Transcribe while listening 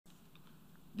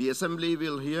The Assembly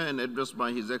will hear an address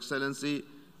by His Excellency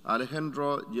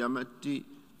Alejandro Giammattei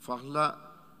Falla,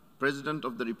 President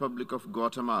of the Republic of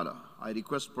Guatemala. I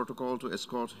request protocol to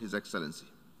escort His Excellency.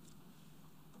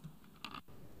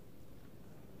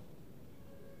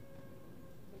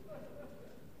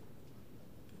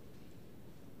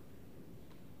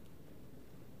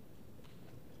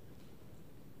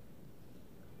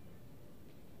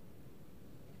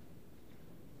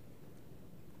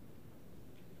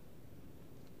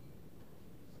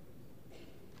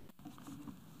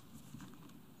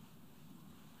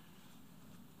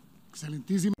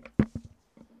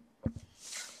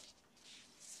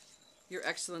 Your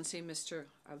Excellency, Mr.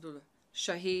 Abdullah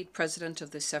Shahid, President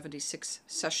of the 76th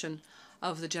session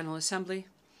of the General Assembly.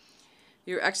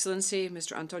 Your Excellency,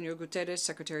 Mr. Antonio Guterres,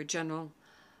 Secretary General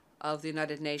of the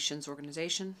United Nations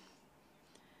Organization.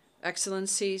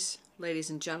 Excellencies, ladies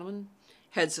and gentlemen,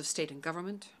 heads of state and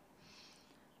government.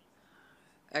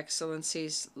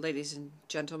 Excellencies, ladies and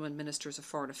gentlemen, ministers of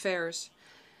foreign affairs,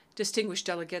 distinguished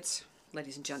delegates,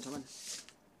 ladies and gentlemen.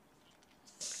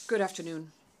 Good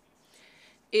afternoon.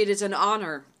 It is an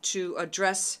honor to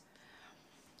address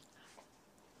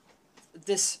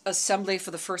this Assembly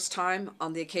for the first time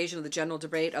on the occasion of the general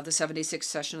debate of the 76th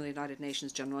session of the United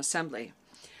Nations General Assembly.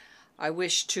 I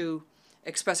wish to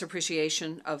express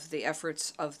appreciation of the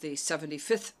efforts of the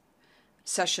 75th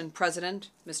session President,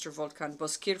 Mr. Volkan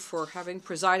Bozkır, for having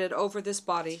presided over this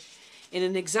body in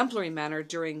an exemplary manner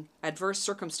during adverse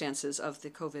circumstances of the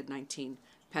COVID-19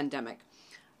 pandemic.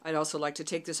 I'd also like to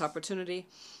take this opportunity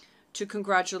to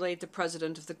congratulate the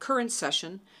President of the current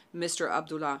session, Mr.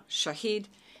 Abdullah Shahid,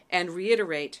 and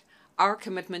reiterate our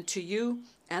commitment to you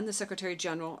and the Secretary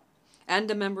General and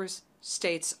the member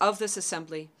states of this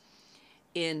Assembly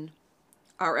in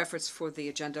our efforts for the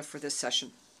agenda for this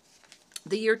session.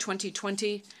 The year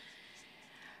 2020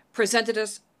 presented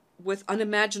us with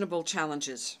unimaginable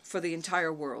challenges for the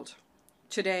entire world.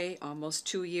 Today, almost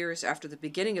 2 years after the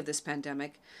beginning of this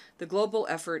pandemic, the global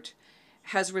effort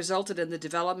has resulted in the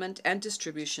development and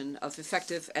distribution of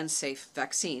effective and safe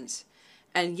vaccines.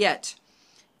 And yet,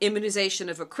 immunization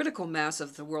of a critical mass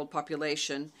of the world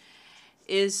population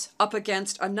is up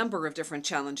against a number of different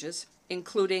challenges,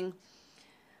 including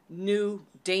new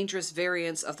dangerous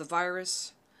variants of the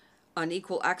virus,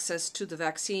 unequal access to the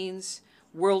vaccines,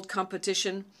 world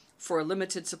competition for a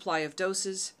limited supply of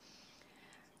doses,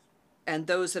 and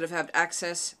those that have had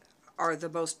access are the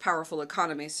most powerful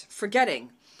economies,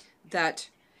 forgetting that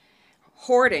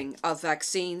hoarding of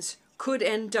vaccines could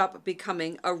end up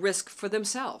becoming a risk for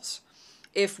themselves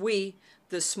if we,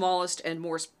 the smallest and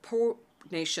most poor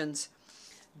nations,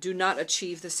 do not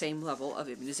achieve the same level of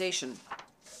immunization.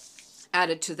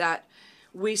 Added to that,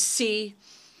 we see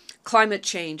climate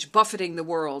change buffeting the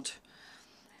world,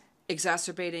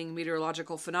 exacerbating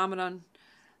meteorological phenomenon,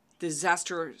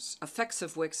 disastrous effects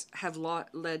of which have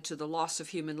led to the loss of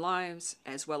human lives,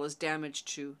 as well as damage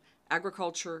to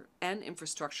agriculture and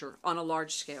infrastructure on a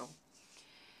large scale.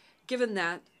 Given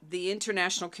that, the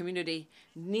international community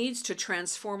needs to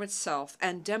transform itself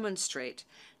and demonstrate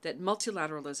that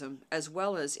multilateralism as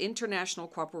well as international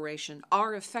cooperation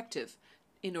are effective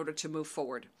in order to move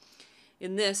forward.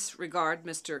 In this regard,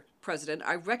 Mr. President,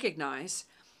 I recognize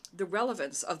the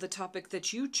relevance of the topic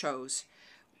that you chose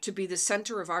to be the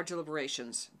center of our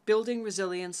deliberations, building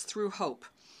resilience through hope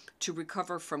to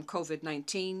recover from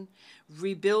COVID-19,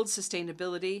 rebuild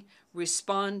sustainability,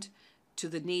 respond to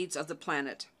the needs of the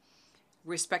planet,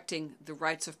 respecting the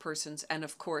rights of persons, and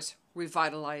of course,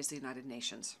 revitalize the United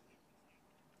Nations.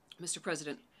 Mr.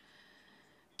 President,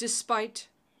 despite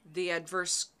the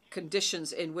adverse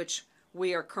conditions in which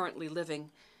we are currently living,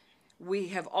 we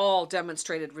have all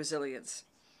demonstrated resilience.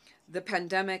 The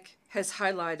pandemic has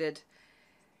highlighted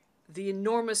the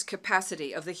enormous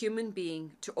capacity of the human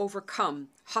being to overcome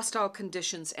hostile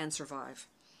conditions and survive.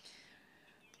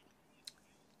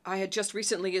 I had just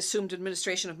recently assumed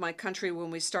administration of my country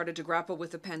when we started to grapple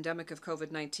with the pandemic of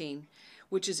COVID-19,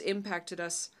 which has impacted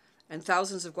us and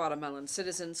thousands of Guatemalan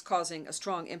citizens, causing a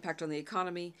strong impact on the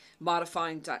economy,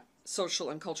 modifying social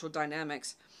and cultural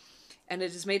dynamics. And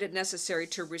it has made it necessary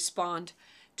to respond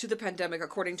to the pandemic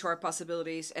according to our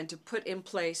possibilities and to put in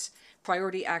place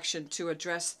priority action to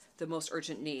address the most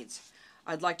urgent needs.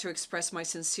 I'd like to express my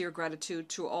sincere gratitude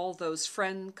to all those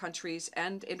friend countries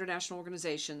and international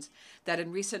organizations that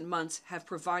in recent months have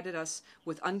provided us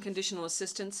with unconditional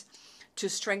assistance to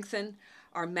strengthen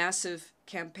our massive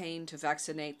campaign to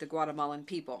vaccinate the Guatemalan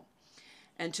people.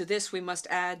 And to this, we must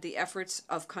add the efforts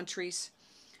of countries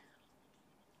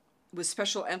with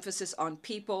special emphasis on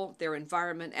people, their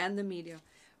environment, and the media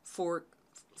for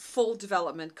full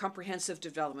development, comprehensive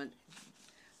development,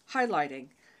 highlighting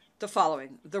the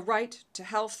following: the right to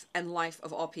health and life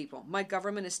of all people. My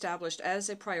government established as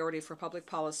a priority for public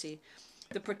policy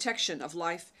the protection of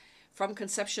life from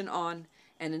conception on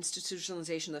and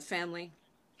institutionalization of the family,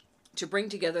 to bring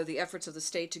together the efforts of the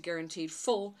state to guarantee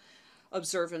full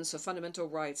observance of fundamental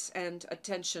rights and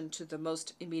attention to the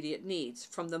most immediate needs,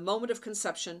 from the moment of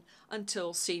conception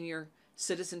until senior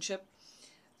citizenship,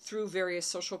 through various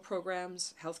social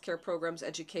programs, healthcare programs,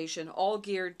 education, all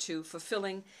geared to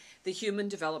fulfilling the human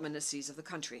development needs of the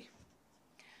country.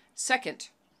 Second,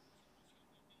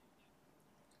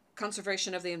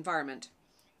 conservation of the environment.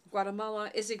 Guatemala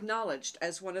is acknowledged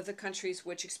as one of the countries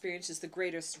which experiences the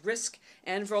greatest risk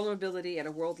and vulnerability at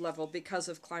a world level because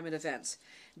of climate events.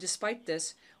 Despite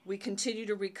this, we continue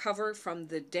to recover from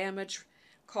the damage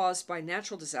caused by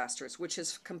natural disasters, which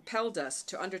has compelled us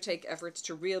to undertake efforts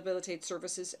to rehabilitate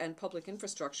services and public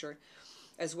infrastructure,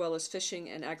 as well as fishing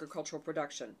and agricultural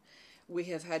production. We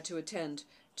have had to attend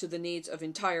to the needs of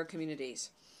entire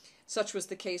communities. Such was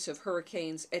the case of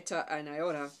Hurricanes Eta and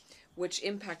Iota, which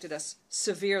impacted us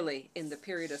severely in the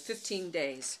period of 15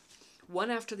 days,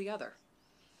 one after the other.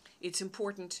 It's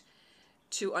important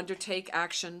to undertake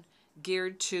action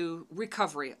geared to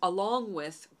recovery, along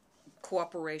with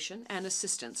cooperation and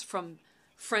assistance from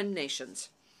friend nations.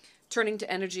 Turning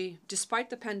to energy, despite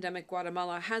the pandemic,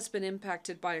 Guatemala has been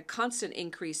impacted by a constant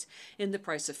increase in the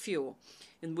price of fuel,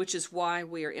 and which is why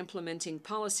we are implementing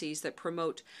policies that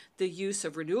promote the use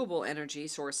of renewable energy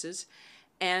sources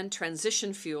and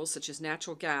transition fuels such as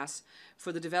natural gas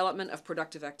for the development of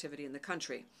productive activity in the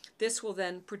country. This will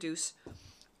then produce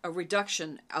a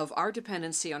reduction of our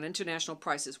dependency on international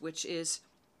prices, which is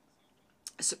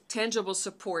tangible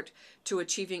support to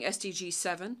achieving SDG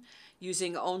 7,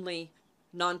 using only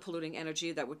non-polluting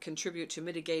energy that would contribute to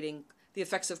mitigating the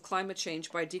effects of climate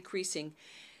change by decreasing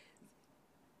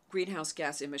greenhouse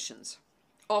gas emissions.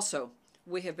 Also,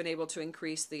 we have been able to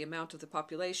increase the amount of the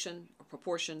population or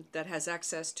proportion that has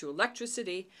access to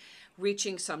electricity,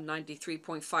 reaching some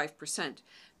 93.5%,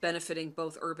 benefiting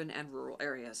both urban and rural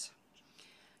areas.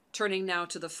 Turning now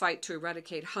to the fight to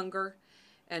eradicate hunger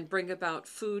and bring about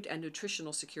food and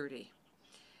nutritional security.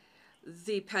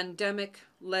 The pandemic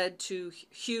led to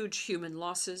huge human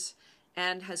losses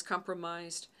and has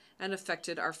compromised and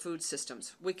affected our food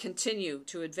systems. We continue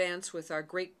to advance with our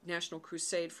great national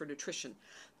crusade for nutrition,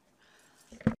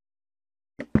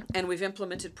 and we've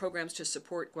implemented programs to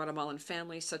support Guatemalan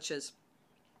families, such as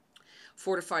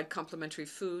fortified complementary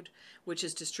food, which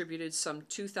has distributed some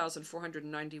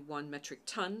 2,491 metric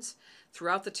tons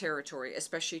throughout the territory,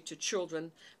 especially to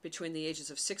children between the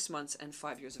ages of 6 months and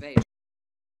 5 years of age.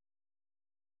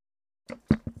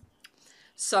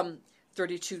 Some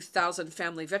 32,000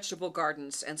 family vegetable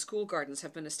gardens and school gardens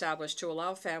have been established to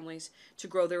allow families to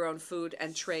grow their own food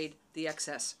and trade the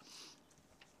excess.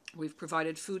 We've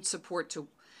provided food support to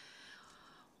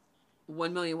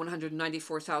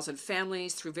 1,194,000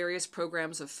 families through various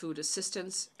programs of food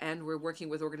assistance, and we're working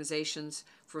with organizations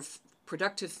for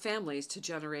productive families to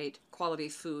generate quality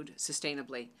food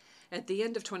sustainably. At the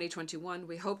end of 2021,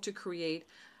 we hope to create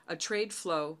a trade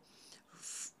flow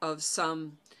of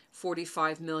some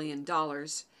 $45 million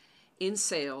in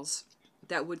sales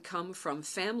that would come from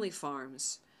family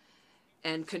farms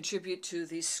and contribute to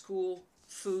the school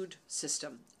food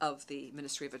system of the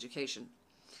Ministry of Education.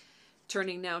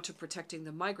 Turning now to protecting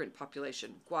the migrant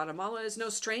population. Guatemala is no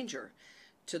stranger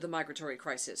to the migratory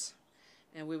crisis,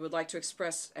 and we would like to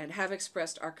express and have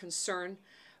expressed our concern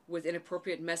with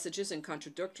inappropriate messages and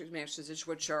contradictory messages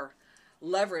which are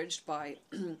leveraged by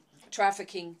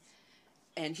trafficking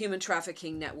and human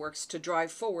trafficking networks to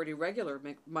drive forward irregular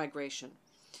migration,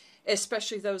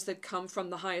 especially those that come from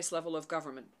the highest level of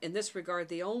government. In this regard,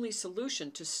 the only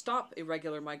solution to stop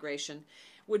irregular migration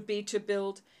would be to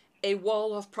build a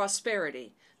wall of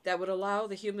prosperity that would allow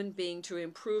the human being to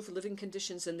improve living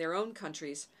conditions in their own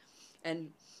countries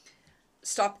and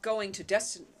stop going to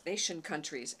destination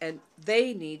countries. And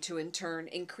they need to, in turn,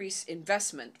 increase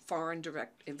investment, foreign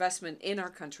direct investment in our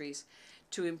countries,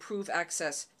 to improve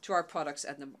access to our products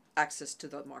and the access to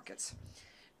the markets.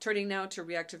 Turning now to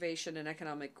reactivation and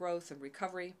economic growth and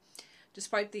recovery.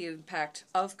 Despite the impact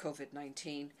of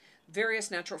COVID-19,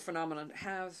 various natural phenomena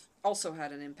have also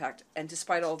had an impact. And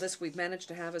despite all this, we've managed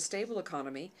to have a stable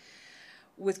economy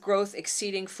with growth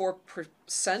exceeding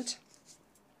 4%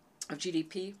 of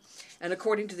GDP, and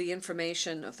according to the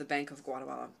information of the Bank of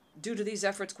Guatemala. Due to these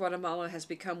efforts, Guatemala has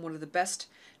become one of the best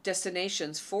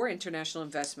destinations for international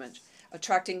investment,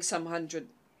 attracting some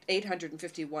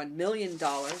 $851 million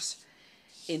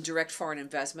in direct foreign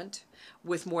investment,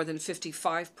 with more than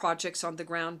 55 projects on the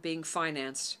ground being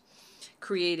financed,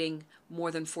 creating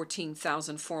more than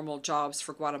 14,000 formal jobs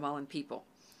for Guatemalan people.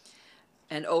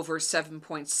 and over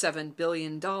 $7.7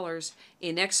 billion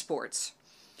in exports,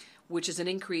 which is an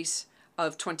increase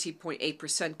of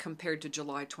 20.8% compared to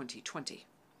July 2020.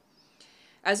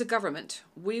 As a government,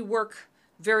 we work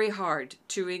very hard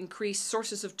to increase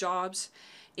sources of jobs,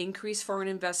 increase foreign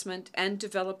investment, and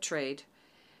develop trade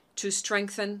to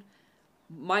strengthen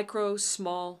micro,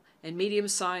 small, and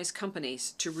medium-sized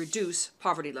companies to reduce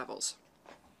poverty levels.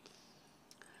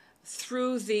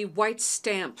 Through the White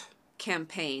Stamp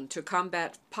campaign to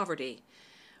combat poverty,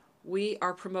 we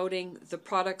are promoting the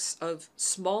products of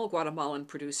small Guatemalan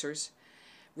producers,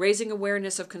 raising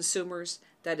awareness of consumers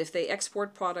that if they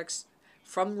export products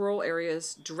from rural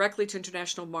areas directly to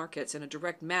international markets in a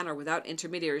direct manner without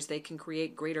intermediaries, they can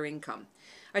create greater income.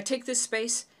 I take this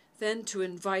space then to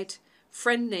invite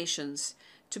friend nations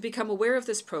to become aware of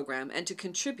this program and to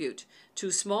contribute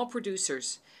to small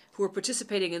producers who are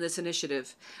participating in this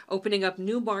initiative, opening up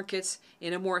new markets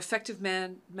in a more effective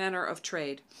manner of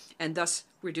trade, and thus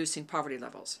reducing poverty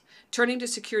levels. Turning to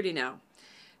security now,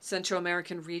 Central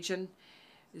American region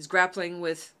is grappling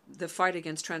with the fight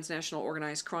against transnational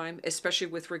organized crime, especially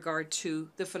with regard to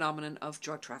the phenomenon of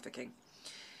drug trafficking.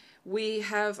 We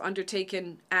have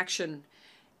undertaken action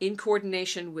in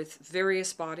coordination with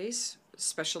various bodies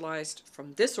specialized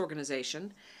from this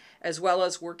organization, as well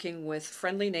as working with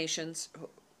friendly nations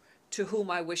to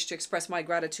whom I wish to express my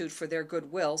gratitude for their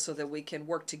goodwill so that we can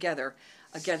work together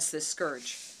against this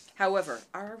scourge. However,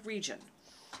 our region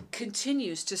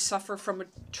continues to suffer from a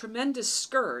tremendous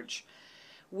scourge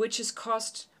which has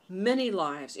cost many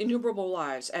lives, innumerable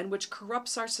lives, and which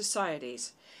corrupts our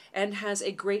societies and has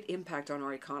a great impact on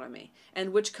our economy,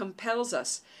 and which compels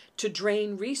us to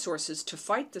drain resources to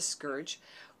fight the scourge,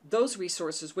 those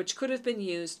resources which could have been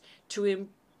used to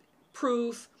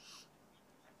improve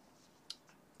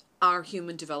our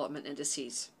human development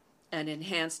indices and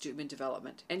enhanced human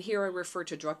development. And here I refer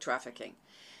to drug trafficking.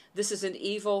 This is an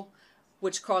evil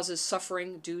which causes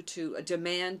suffering due to a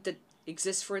demand that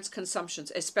exists for its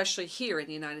consumptions, especially here in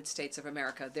the United States of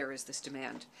America. There is this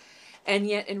demand. And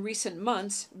yet in recent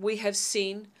months, we have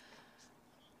seen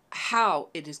how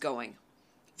it is going.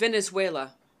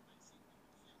 Venezuela,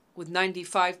 with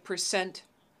 95%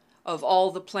 of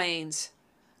all the planes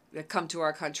that come to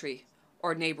our country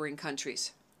or neighboring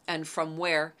countries, and from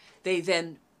where they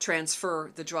then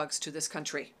transfer the drugs to this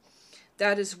country.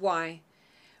 That is why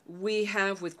we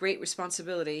have, with great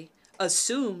responsibility,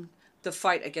 assumed the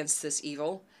fight against this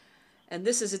evil. And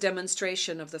this is a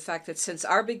demonstration of the fact that since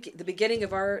the beginning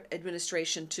of our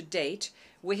administration to date,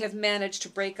 we have managed to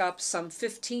break up some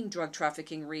 15 drug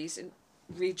trafficking rings and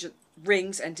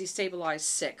destabilize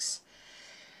 6.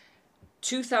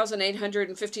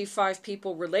 2,855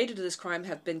 people related to this crime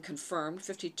have been confirmed,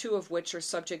 52 of which are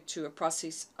subject to a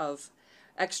process of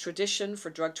extradition for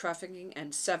drug trafficking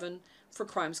and 7 for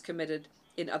crimes committed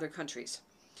in other countries.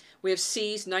 We have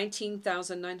seized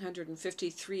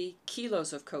 19,953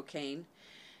 kilos of cocaine,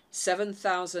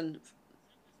 7,000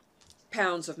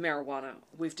 pounds of marijuana.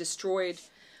 We've destroyed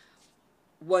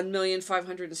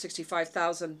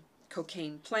 1,565,000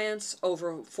 cocaine plants,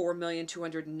 over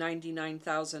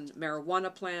 4,299,000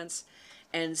 marijuana plants,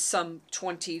 and some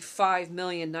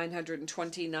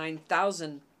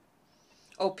 25,929,000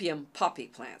 opium poppy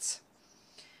plants.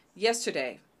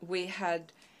 Yesterday, we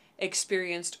had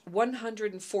experienced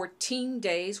 114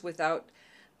 days without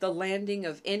the landing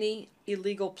of any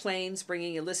illegal planes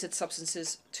bringing illicit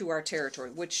substances to our territory,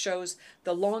 which shows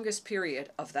the longest period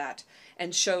of that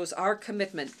and shows our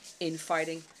commitment in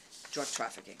fighting drug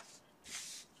trafficking.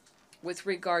 With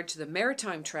regard to the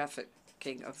maritime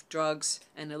trafficking of drugs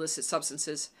and illicit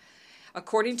substances,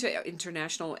 according to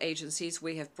international agencies,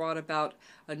 we have brought about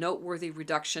a noteworthy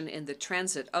reduction in the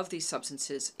transit of these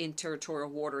substances in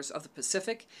territorial waters of the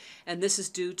Pacific, and this is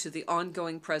due to the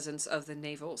ongoing presence of the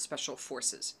Naval Special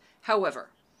Forces. However,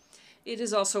 it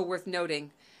is also worth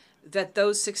noting that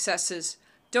those successes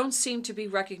don't seem to be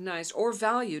recognized or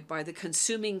valued by the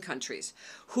consuming countries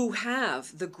who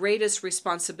have the greatest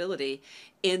responsibility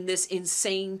in this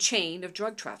insane chain of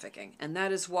drug trafficking. And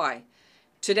that is why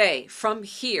today, from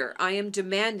here, I am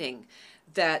demanding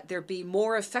that there be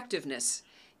more effectiveness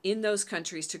in those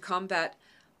countries to combat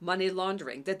money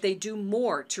laundering, that they do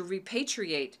more to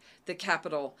repatriate the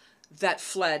capital that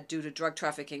fled due to drug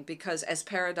trafficking, because as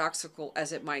paradoxical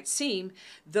as it might seem,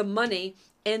 the money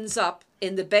ends up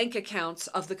in the bank accounts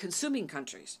of the consuming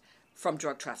countries from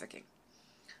drug trafficking.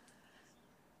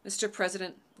 Mr.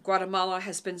 President, Guatemala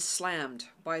has been slammed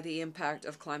by the impact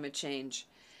of climate change.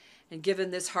 And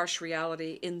given this harsh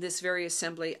reality, in this very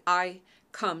assembly, I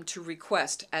come to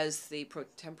request, as the pro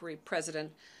tempore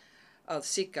president of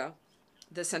SICA,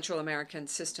 the Central American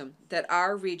system, that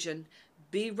our region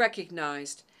be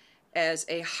recognized as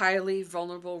a highly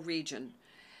vulnerable region,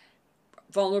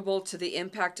 vulnerable to the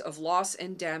impact of loss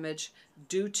and damage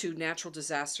due to natural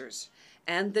disasters,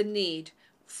 and the need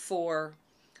for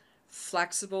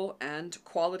flexible and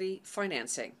quality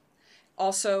financing.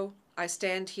 Also, I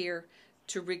stand here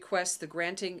to request the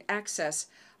granting access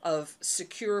of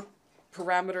secure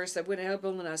parameters that would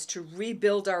enable us to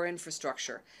rebuild our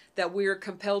infrastructure that we are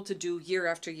compelled to do year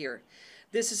after year.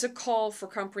 This is a call for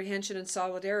comprehension and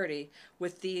solidarity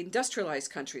with the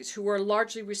industrialized countries who are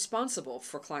largely responsible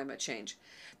for climate change,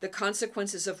 the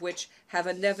consequences of which have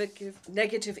a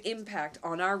negative impact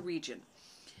on our region,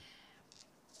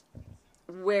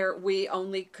 where we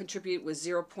only contribute with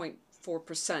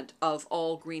 0.4% of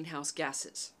all greenhouse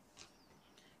gases.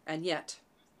 And yet,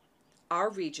 our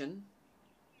region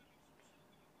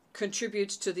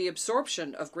contributes to the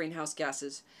absorption of greenhouse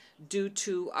gases due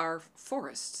to our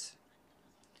forests.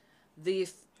 The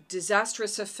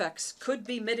disastrous effects could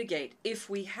be mitigated if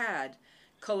we had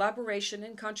collaboration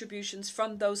and contributions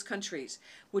from those countries,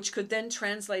 which could then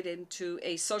translate into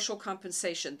a social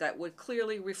compensation that would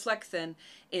clearly reflect then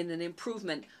in an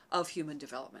improvement of human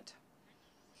development.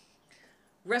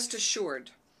 Rest assured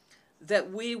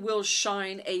that we will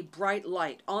shine a bright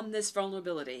light on this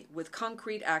vulnerability with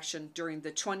concrete action during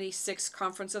the 26th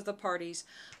Conference of the Parties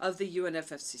of the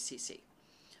UNFCCC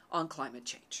on climate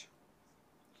change.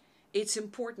 It's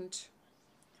important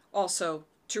also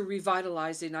to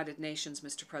revitalize the United Nations,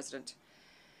 Mr. President,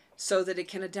 so that it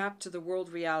can adapt to the world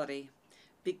reality.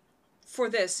 For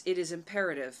this, it is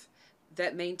imperative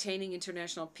that maintaining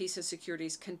international peace and security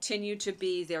continue to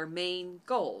be their main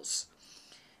goals.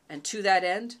 And to that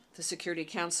end, the Security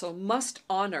Council must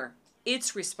honor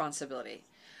its responsibility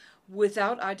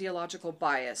without ideological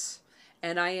bias,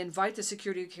 and I invite the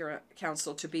Security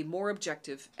Council to be more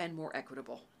objective and more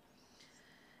equitable.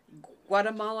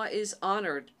 Guatemala is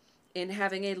honored in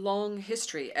having a long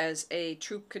history as a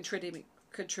true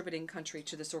contributing country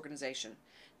to this organization.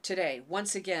 Today,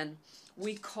 once again,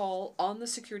 we call on the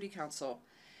Security Council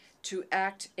to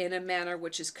act in a manner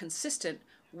which is consistent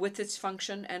with its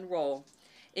function and role,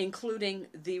 including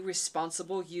the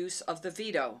responsible use of the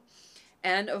veto,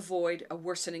 and avoid a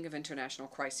worsening of international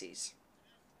crises.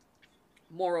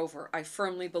 Moreover, I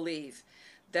firmly believe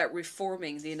that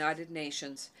reforming the United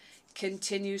Nations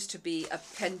continues to be a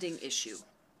pending issue.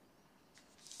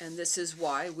 And this is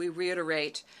why we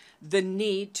reiterate the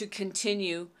need to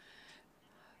continue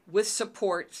with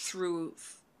support through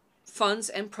funds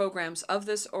and programs of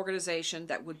this organization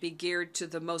that would be geared to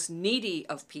the most needy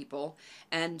of people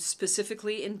and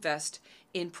specifically invest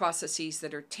in processes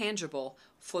that are tangible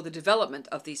for the development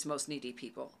of these most needy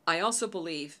people. I also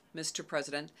believe, Mr.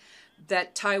 President,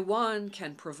 that Taiwan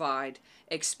can provide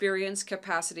experience,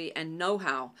 capacity, and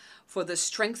know-how for the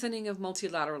strengthening of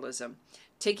multilateralism,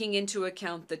 taking into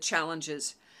account the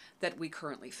challenges that we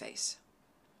currently face.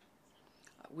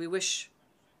 We wish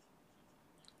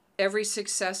every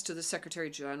success to the Secretary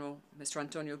General, Mr.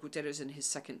 Antonio Guterres, in his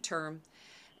second term,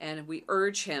 and we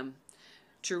urge him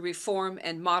to reform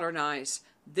and modernize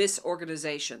this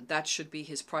organization. That should be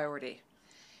his priority.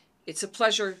 It's a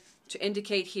pleasure to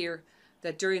indicate here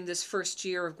that during this first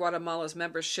year of Guatemala's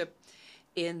membership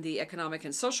in the Economic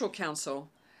and Social Council,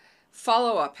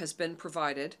 follow-up has been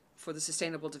provided for the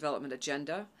Sustainable Development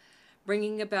Agenda,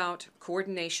 bringing about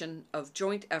coordination of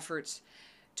joint efforts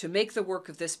to make the work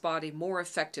of this body more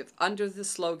effective under the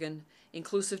slogan,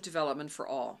 Inclusive Development for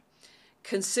All,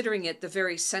 considering it the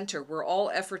very center where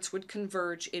all efforts would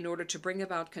converge in order to bring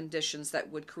about conditions that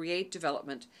would create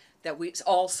development that we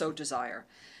all so desire.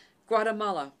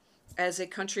 Guatemala, as a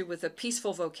country with a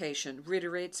peaceful vocation,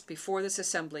 reiterates before this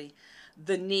Assembly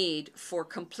the need for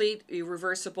complete,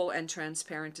 irreversible, and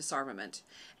transparent disarmament,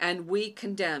 and we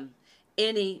condemn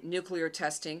any nuclear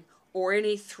testing or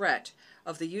any threat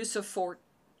of the use of force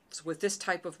with this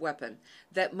type of weapon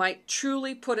that might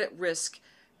truly put at risk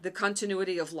the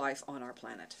continuity of life on our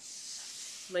planet.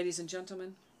 Ladies and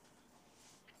gentlemen,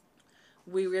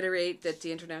 we reiterate that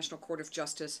the International Court of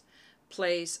Justice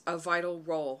plays a vital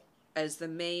role as the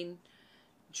main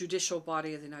judicial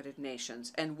body of the United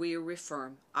Nations, and we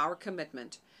reaffirm our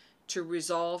commitment to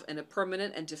resolve in a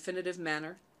permanent and definitive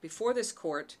manner before this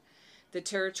court the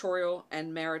territorial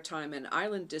and maritime and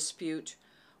island dispute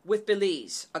with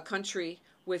Belize, a country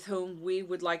with whom we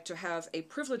would like to have a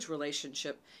privileged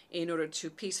relationship in order to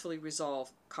peacefully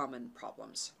resolve common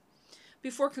problems.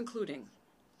 Before concluding,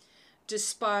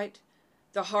 despite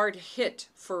the hard hit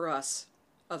for us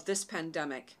of this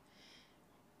pandemic,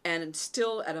 and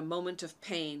still at a moment of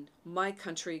pain, my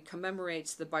country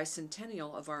commemorates the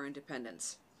bicentennial of our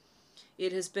independence.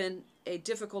 It has been a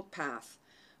difficult path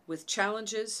with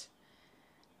challenges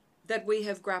that we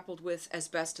have grappled with as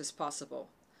best as possible.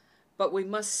 But we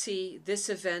must see this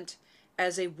event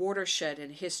as a watershed in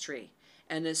history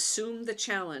and assume the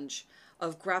challenge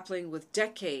of grappling with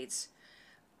decades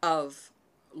of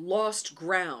lost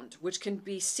ground, which can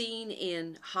be seen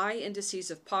in high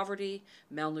indices of poverty,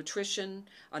 malnutrition,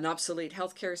 an obsolete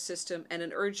healthcare system, and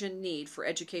an urgent need for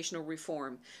educational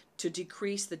reform to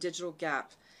decrease the digital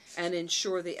gap and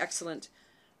ensure the excellency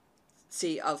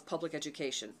of public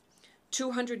education.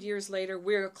 200 years later,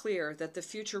 we are clear that the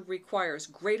future requires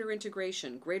greater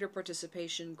integration, greater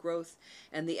participation, growth,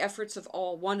 and the efforts of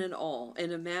all, one and all,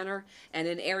 in a manner and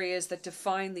in areas that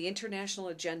define the international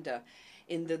agenda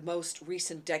in the most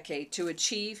recent decade to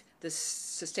achieve the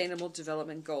Sustainable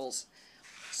Development Goals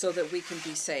so that we can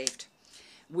be saved.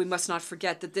 We must not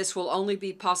forget that this will only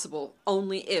be possible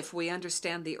only if we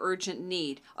understand the urgent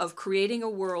need of creating a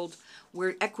world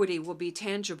where equity will be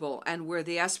tangible and where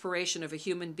the aspiration of a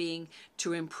human being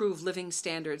to improve living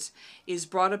standards is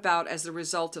brought about as the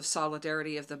result of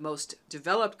solidarity of the most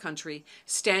developed country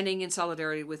standing in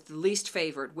solidarity with the least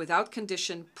favored without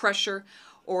condition, pressure,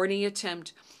 or any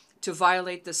attempt to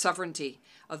violate the sovereignty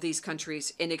of these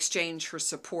countries in exchange for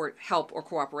support, help, or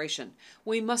cooperation.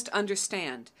 We must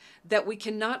understand that we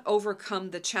cannot overcome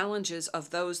the challenges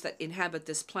of those that inhabit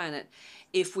this planet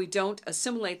if we don't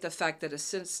assimilate the fact that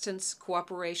assistance,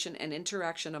 cooperation, and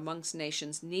interaction amongst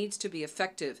nations needs to be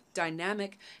effective,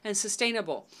 dynamic, and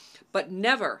sustainable, but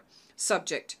never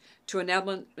subject to an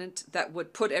element that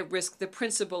would put at risk the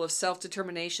principle of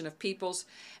self-determination of peoples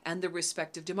and the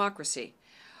respect of democracy,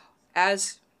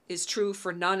 as is true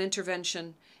for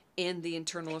non-intervention in the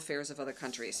internal affairs of other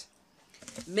countries.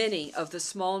 Many of the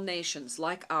small nations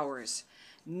like ours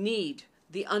need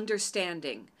the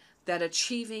understanding that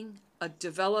achieving a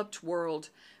developed world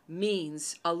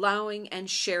means allowing and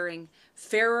sharing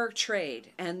fairer trade,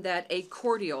 and that a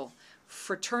cordial,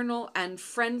 fraternal, and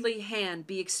friendly hand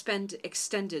be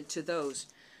extended to those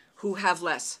who have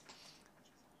less.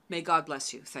 May God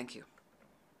bless you. Thank you.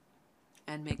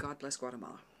 And may God bless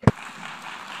Guatemala.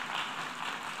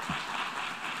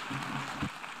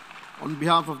 On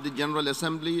behalf of the General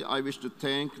Assembly, I wish to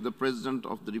thank the President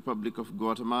of the Republic of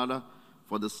Guatemala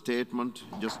for the statement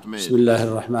just made.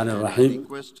 Bismillahir Rahmanir Rahim. I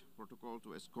request protocol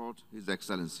to escort His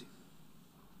Excellency.